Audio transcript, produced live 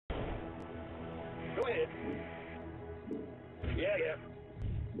Go ahead. Yeah, yeah.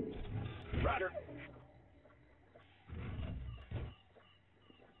 Roger.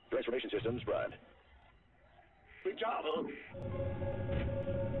 Transformation systems primed. Good job, huh?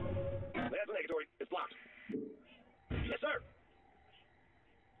 That's a negatory. It's blocked. Yes, sir.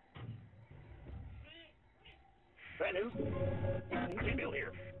 Bad news. I can't build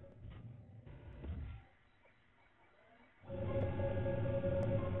here.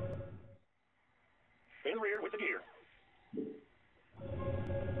 In the rear with the gear.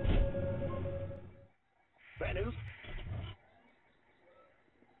 Bad news.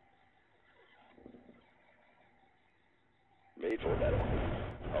 Made for battle.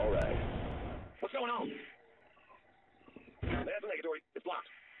 All right. What's going on? That's a negatory. It's blocked.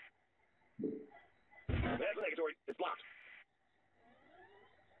 That's a negatory. It's blocked.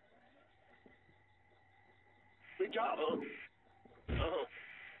 Big job, huh? Uh-huh.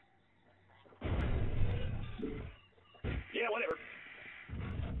 Yeah, whatever.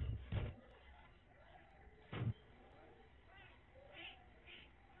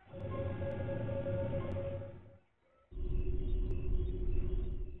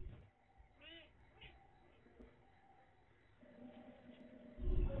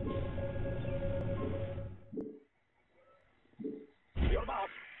 You're the boss.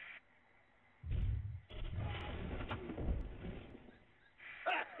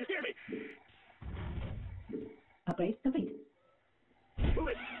 Ah, you scared me. Upgrade complete. Move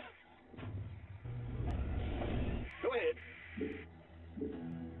it. Go ahead.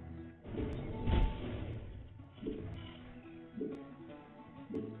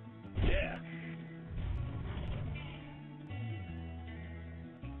 Yeah.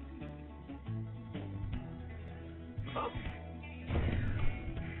 Huh?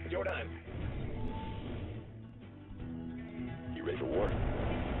 It's your time. You ready for war?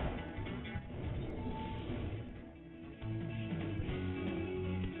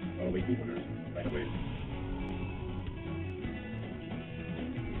 Awaiting orders. Right away.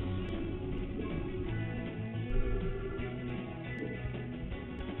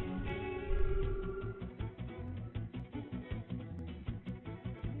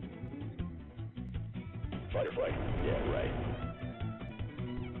 Fighter flight. Yeah, right.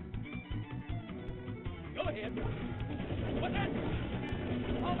 Go ahead. What's that?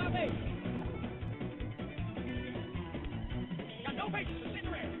 All my base. Got no patience to sit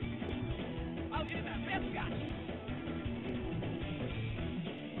around. I'll get in my best shot.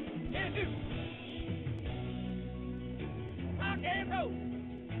 Can do. Rock and roll.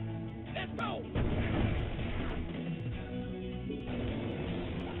 Let's go.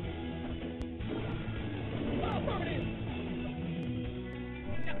 Affirmative.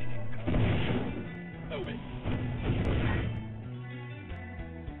 Move it.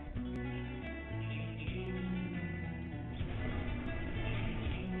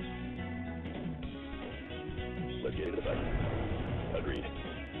 Let's get into the fight. Agreed.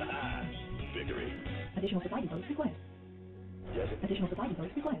 Victory. Additional supply depots required. Yes. Additional supply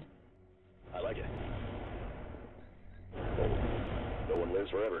depots required. I like it. No one lives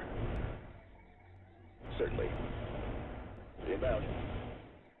forever. Certainly. Inbound.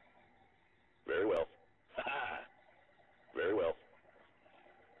 Very well. Very well.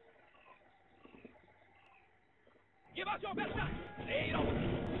 Give us your best shot. Lay it on.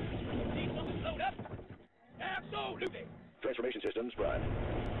 Need something slowed up? Absolutely. Transformation systems prime.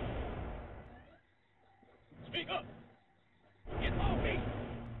 Speak up. Get off me.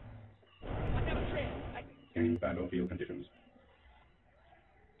 I have a trend. Scanning battlefield conditions.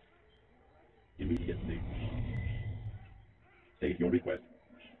 Immediately. State your request.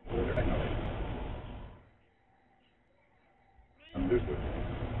 Order acknowledged. Understood.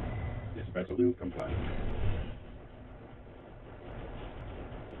 Dispatch loop compliant.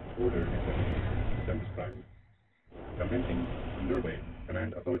 Order accepted. Systems prime. Commencing underway.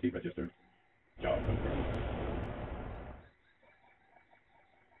 Command authority registered. Job confirmed.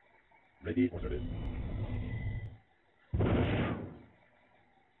 Ready for service.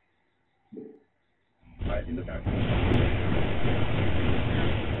 Fire in the sky.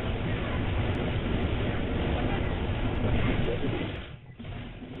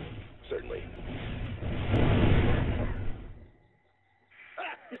 Certainly.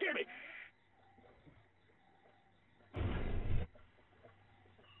 You scared me.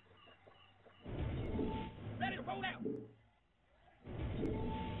 Ready to roll out.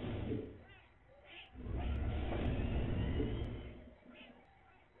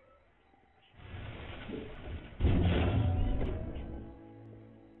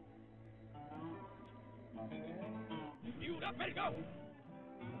 Fueled up, ready to go.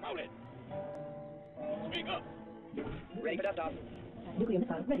 Roll it. Speak up. Ready for dust-off. Nuclear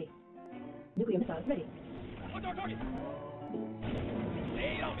missile ready. Nuclear missile ready. What's our target?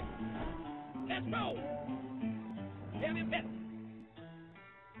 Lay it on me. Let's roll. Have him set.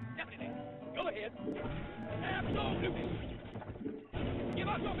 Definitely. Go ahead. Absolutely. Give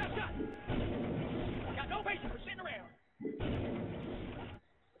us your best shot. Got no patience for sitting around.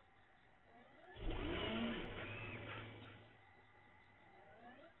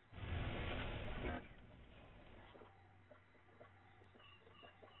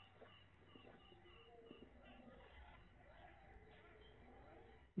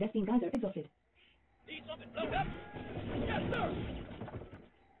 Destin geyser exhausted. Need something blown up? Yes, sir.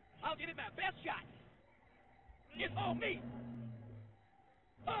 I'll give it my best shot. It's on me.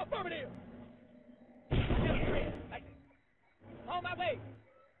 Affirmative. On my way.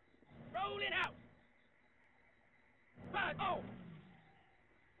 Rolling out. Right on.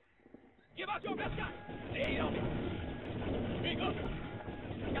 Give us your best shot. Lay it on me. Speak up.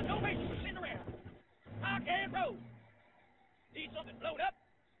 Got no patience for sitting around. I can't roll. Need something blown up?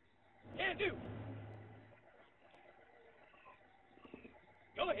 Can do.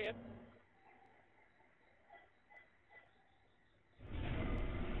 Go ahead.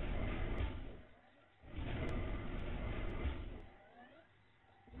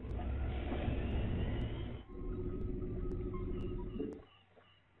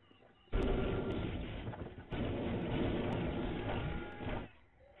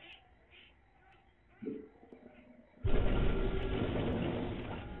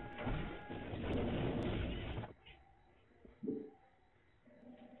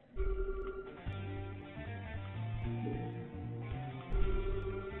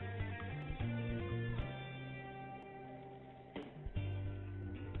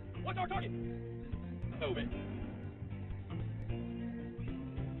 What's our target? Move it.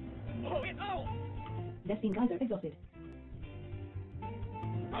 Oh, it's on. Destin geyser exhausted.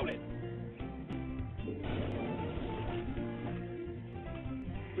 Roll it.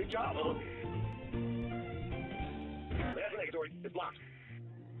 Good job, huh? That's negatory. It's blocked.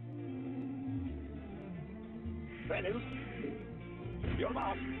 Bad news. You're the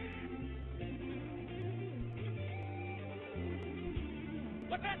boss.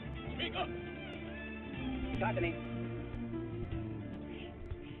 What's that? Speak up. Talk to me.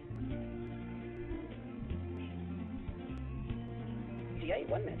 TA,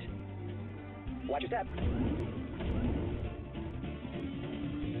 1 minute. Watch your step.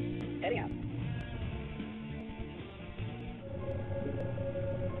 Heading out.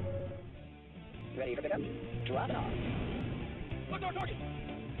 Ready for pickup? Drop it off. What's our target?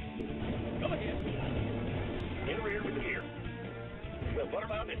 Go ahead. In the rear with the gear. We'll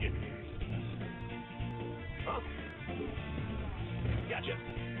buttermouth engine. Huh? Gotcha.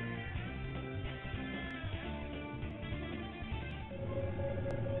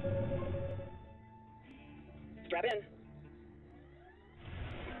 Strap in.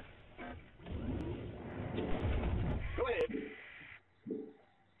 Go ahead.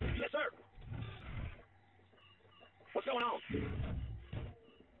 Yes, sir. What's going on?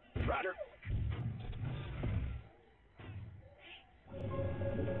 Roger.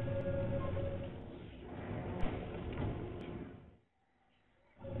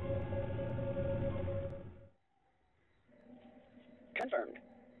 Confirmed.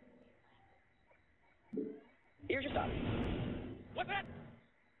 Here's your stop. What's that?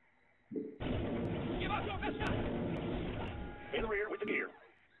 Give us your best shot. In the rear with the gear.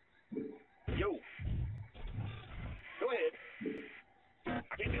 Yo. Go ahead.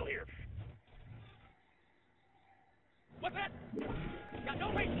 I can't feel here. What's that? Got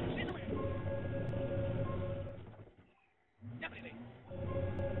no patience. Sit around. Definitely.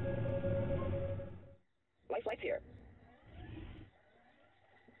 Life flight's here.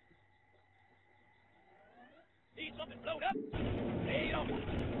 Need something blown up? Lay it on me.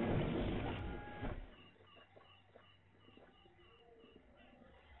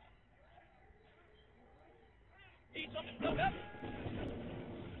 Need something blown up?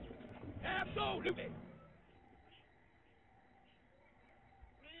 Absolutely.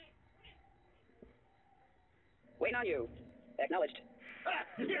 Waiting on you. Acknowledged. Ah,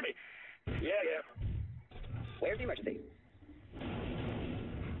 you hear me? Yeah. Where's the emergency?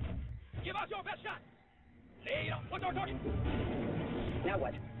 Give us your best shot. Lay it on. What's our target? Now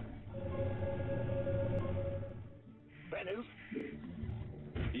what? Bad news?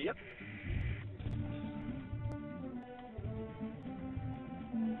 Yep.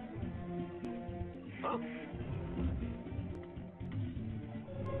 Huh?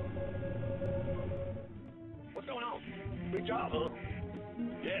 What's going on? Good job, huh?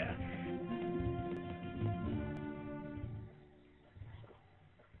 Yeah.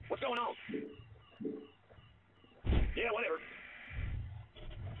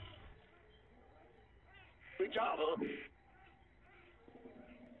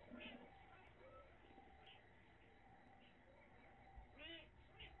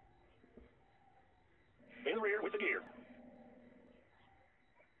 gear.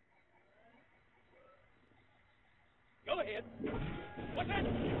 Go ahead. What's that?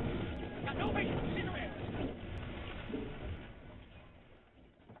 Got no patience. She's around.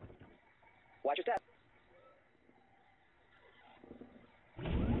 Watch your step.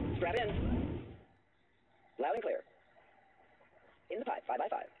 Strap in. Loud and clear. In the pipe,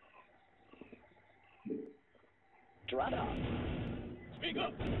 5x5. Drop it off. Speak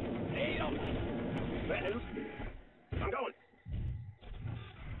up. Lay it on me. Bad news. I'm going.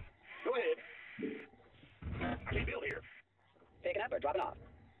 Go ahead. I can't build here. Picking up or dropping off?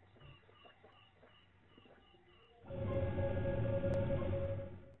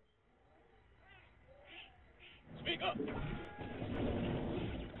 Speak up.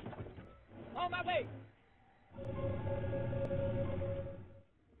 On my way.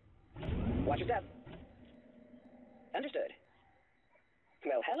 Watch your step. Understood.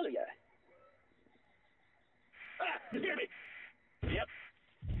 Well, hallelujah. Ah, you hear me? Yep.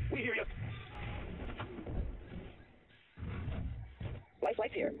 We hear you. Life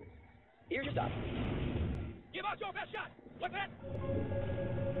flight's here. Here's your stop. Give out your best shot. What's that?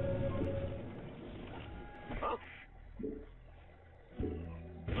 Huh?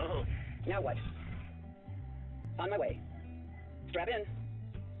 Uh-huh. Now what? On my way. Strap in.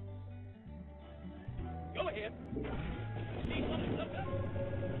 Go ahead. See something comes up.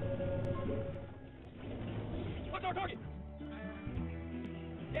 What's our target?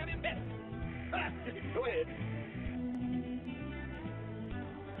 Damn him, Ben. Ah, go ahead.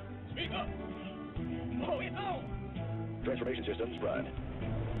 Speak up. Oh, it's on. Transformation systems prime.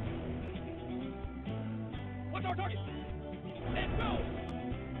 What's our target? Let's go.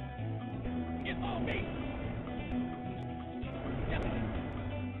 It's on me. Definitely.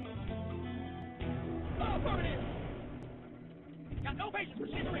 Oh, affirmative. Got no patience for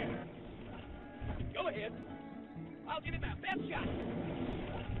shit around. Go ahead. I'll give it my best shot.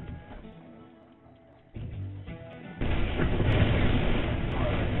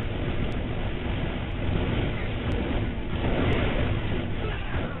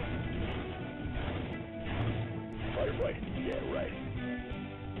 Firefly. Yeah, right.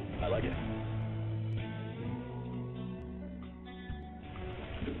 I like it.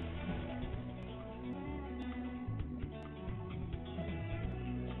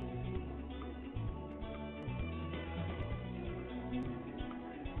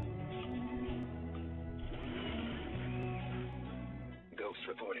 Ghost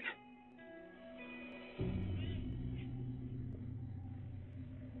reporting.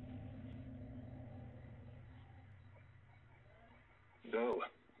 Go.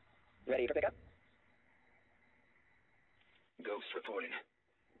 Ready for pickup? Ghost reporting.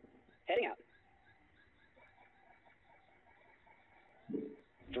 Heading out.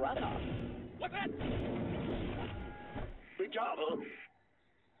 Drop it off. What's that? Big job, huh?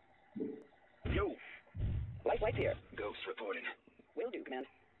 Yo. Life flight's here. Ghost reporting. Will do, Command.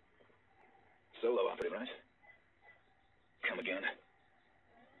 Solo operative, right? Come again.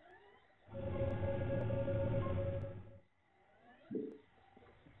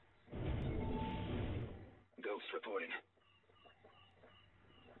 Ghost reporting.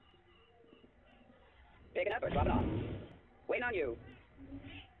 Picking up or dropping off? Waiting on you.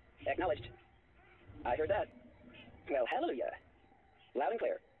 Acknowledged. I heard that. Well, hallelujah. Loud and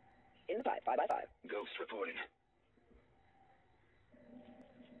clear. In the pipe, 5x5. Ghost reporting.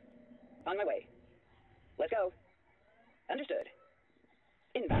 On my way. Let's go. Understood.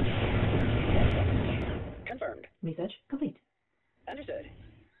 Inbound. Confirmed. Research complete. Understood.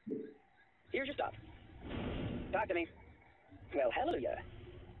 Here's your stop. Talk to me. Well, hallelujah.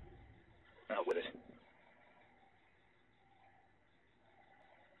 Out with it.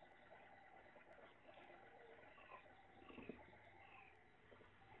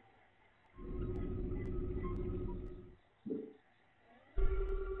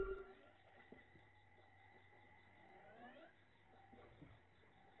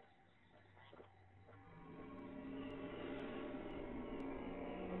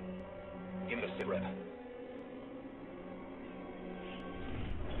 Give me the sit rep.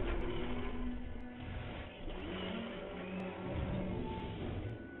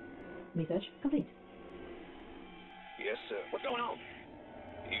 Research complete. Yes, sir. What's going on?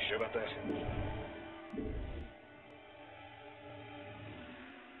 You sure about that?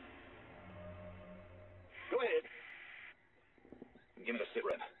 Go ahead. Give me the sit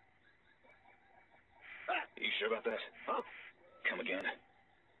rep. Ah, You sure about that? huh? Come again.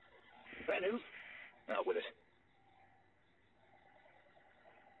 Bad news. Out with it.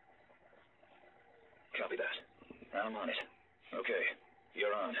 Copy that. I'm on it. Okay,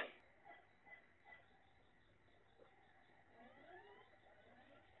 you're on.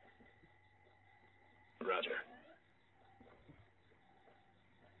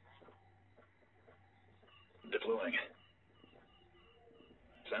 Deploying.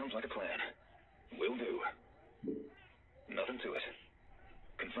 Sounds like a plan. Will do. Nothing to it.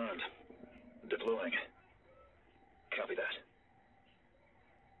 Confirmed. Deploying. Copy that.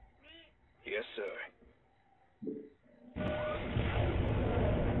 Yes, sir.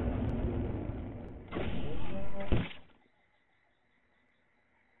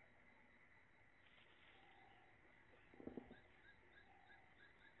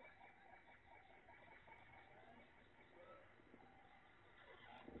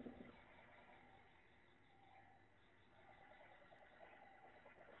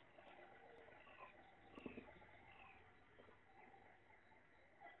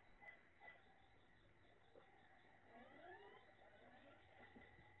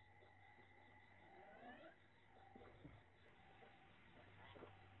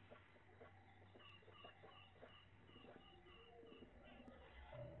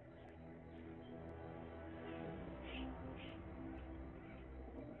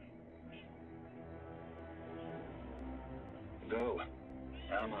 Go.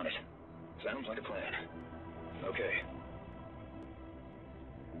 I'm on it. Sounds like a plan. Okay.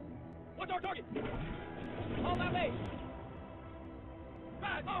 What's our target? On my base.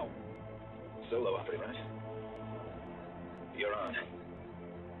 Right, home. Solo operating, right? You're on.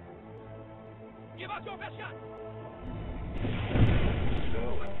 Give us your best shot.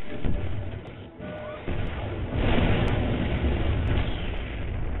 Go.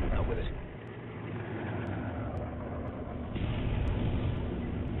 Out with it.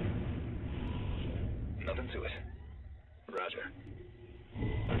 Nothing to it. Roger.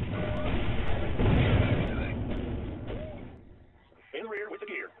 In the rear with the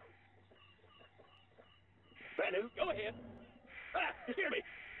gear. Brand new. Go ahead. Ah, you scared me.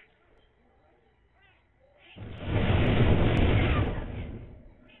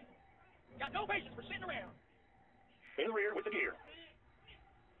 Got no patience for sitting around. In the rear with the gear.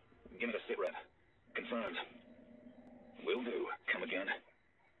 Give me the sit rep. Confirmed. Will do. Come again.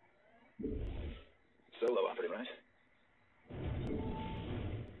 Solo operating, right?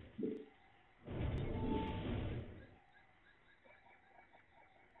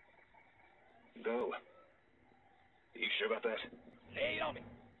 Go. You sure about that? Lay it on me.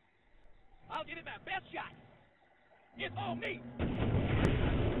 I'll give it my best shot. It's on me.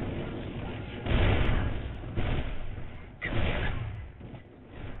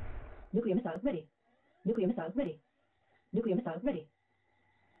 Nuclear missiles ready. Nuclear missiles ready. Nuclear missiles ready.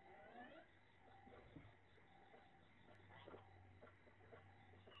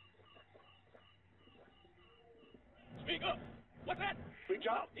 Speak up. What's that? Sweet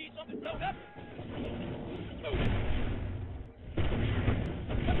job. Need something blown up? Move it.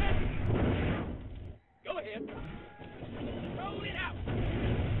 What's that? Go ahead. Roll it out.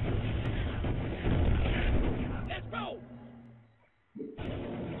 Let's roll.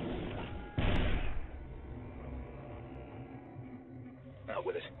 Out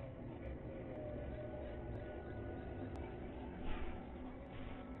with it.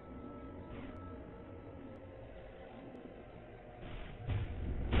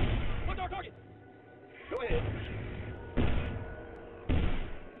 What's our target? Go ahead.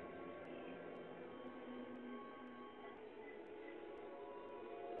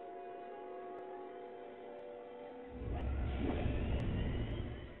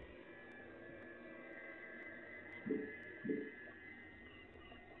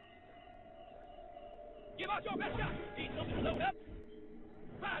 Give us your best shot. Need something blown up?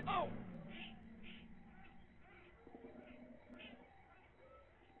 Right on.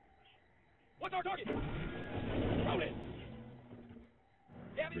 What's our target? Roll it.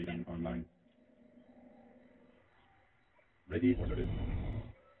 Damn it. Rating online. Ready for service.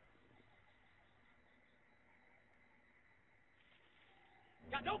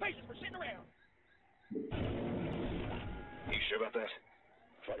 Got no patience for sitting around. You sure about that?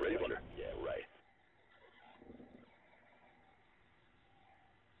 Ready, Wonder? Yeah, right.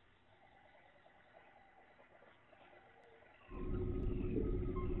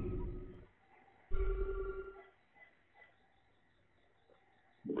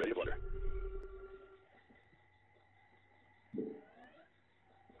 Ready, Wonder?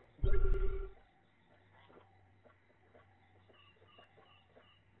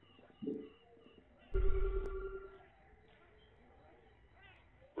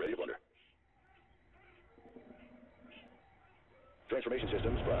 Ready, Wonder? Transformation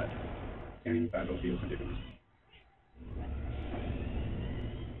systems prime. Scanning battlefield conditions.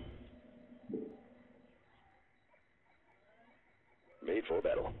 Made for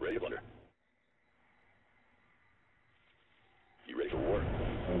battle. Ready, Wonder? You ready for war?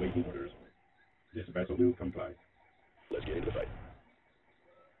 Awaiting orders. This vessel will comply. Let's get into the fight.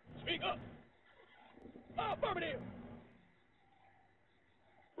 Speak up. Affirmative.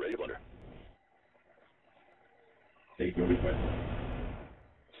 Ready to plunder. State your request.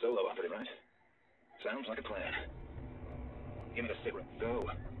 Solo operative, right? Sounds like a plan. Give me the sit rep. Go.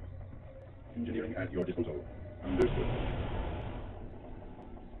 Engineering at your disposal. Understood.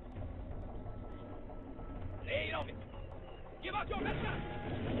 Lay it on me. Give out your best shot.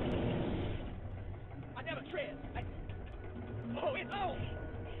 I never tread. Oh, it's on.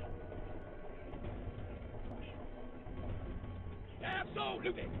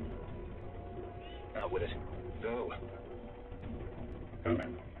 Absolutely. Out with it. Go.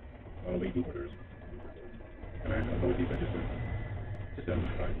 Command. Awaiting orders. Command authority registered. System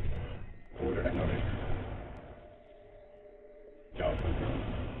prime. Order acknowledged. Job confirmed.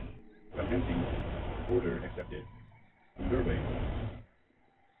 Commencing. Order accepted. Underway.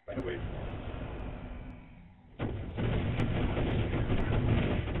 Right away.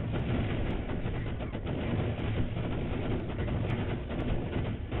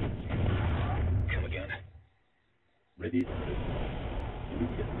 Come again. Ready for this.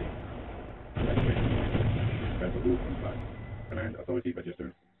 Immediately. Right away. Resolute comply. Command authority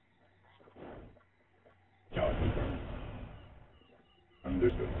registered. Job confirmed.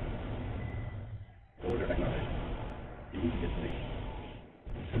 Understood. Order acknowledged. Immediately.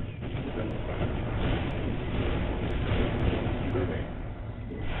 System prime. Underway.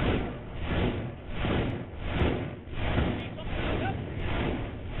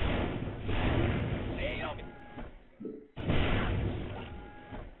 Lay it on me.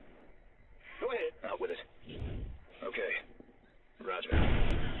 Go ahead. Out with it. Okay. Roger.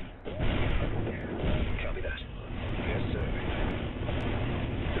 Copy that. Yes, sir.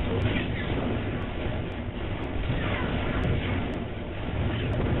 Deploying.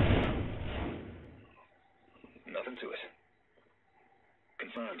 Nothing to it.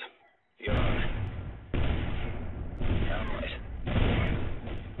 Confirmed. You're on. All right.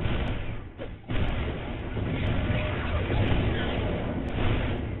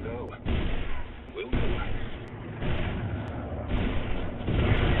 Go. Will do.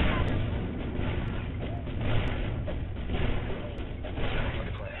 Sounds like a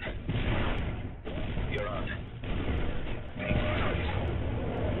plan. You're on. Aim for target.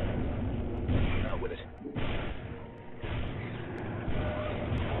 Out with it.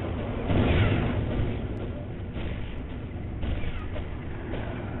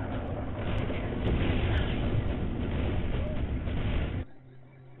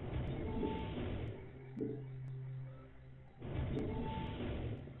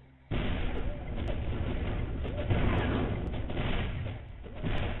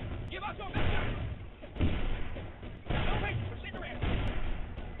 Give out your best shot. No wait for sitting around.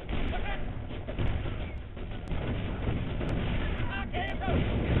 What's that? I can't move.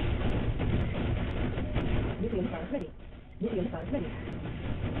 Nuclear missiles ready. Nuclear missiles ready.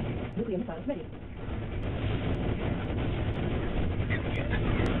 Nuclear missiles ready. Come again.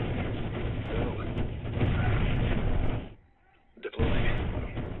 Go. Deploying.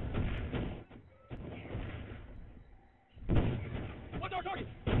 What's our target?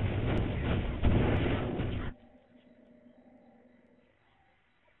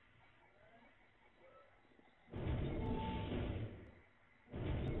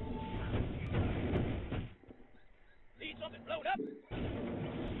 Need something blown up?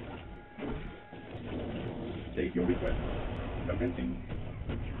 State your request. Commencing.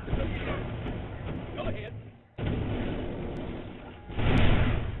 System prime. Go ahead.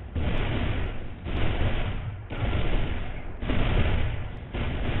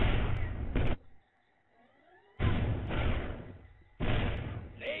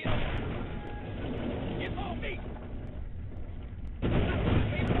 Lay it on me. It's on me.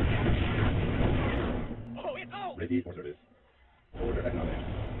 Oh, it's on. Ready for service. Order acknowledged.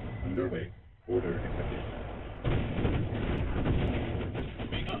 Underway. Order accepted.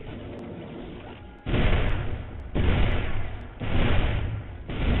 Speak up.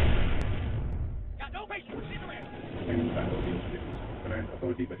 Got no patience for sitting around. Any battlefield ships. Command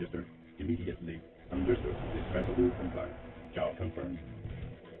authority registered. Immediately. Understood. Resolute comply. Job confirmed.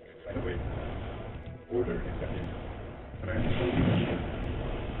 Right away. Order accepted. Command authority registered.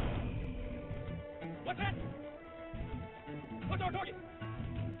 What's that? What's our target?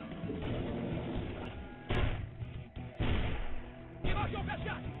 Give out your best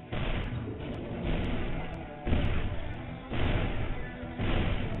shot.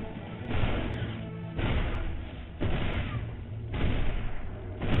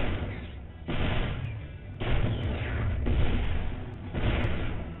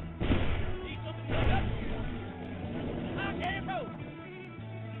 Need something blown up?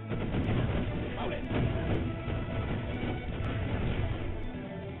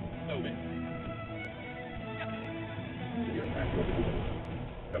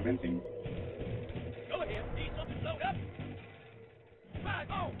 commencing. Go ahead. Need something to load up? Right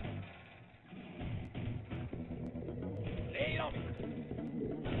on. Lay it on me.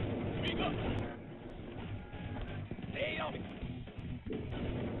 Speak up. Lay it on me.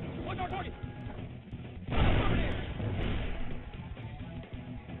 What's our target?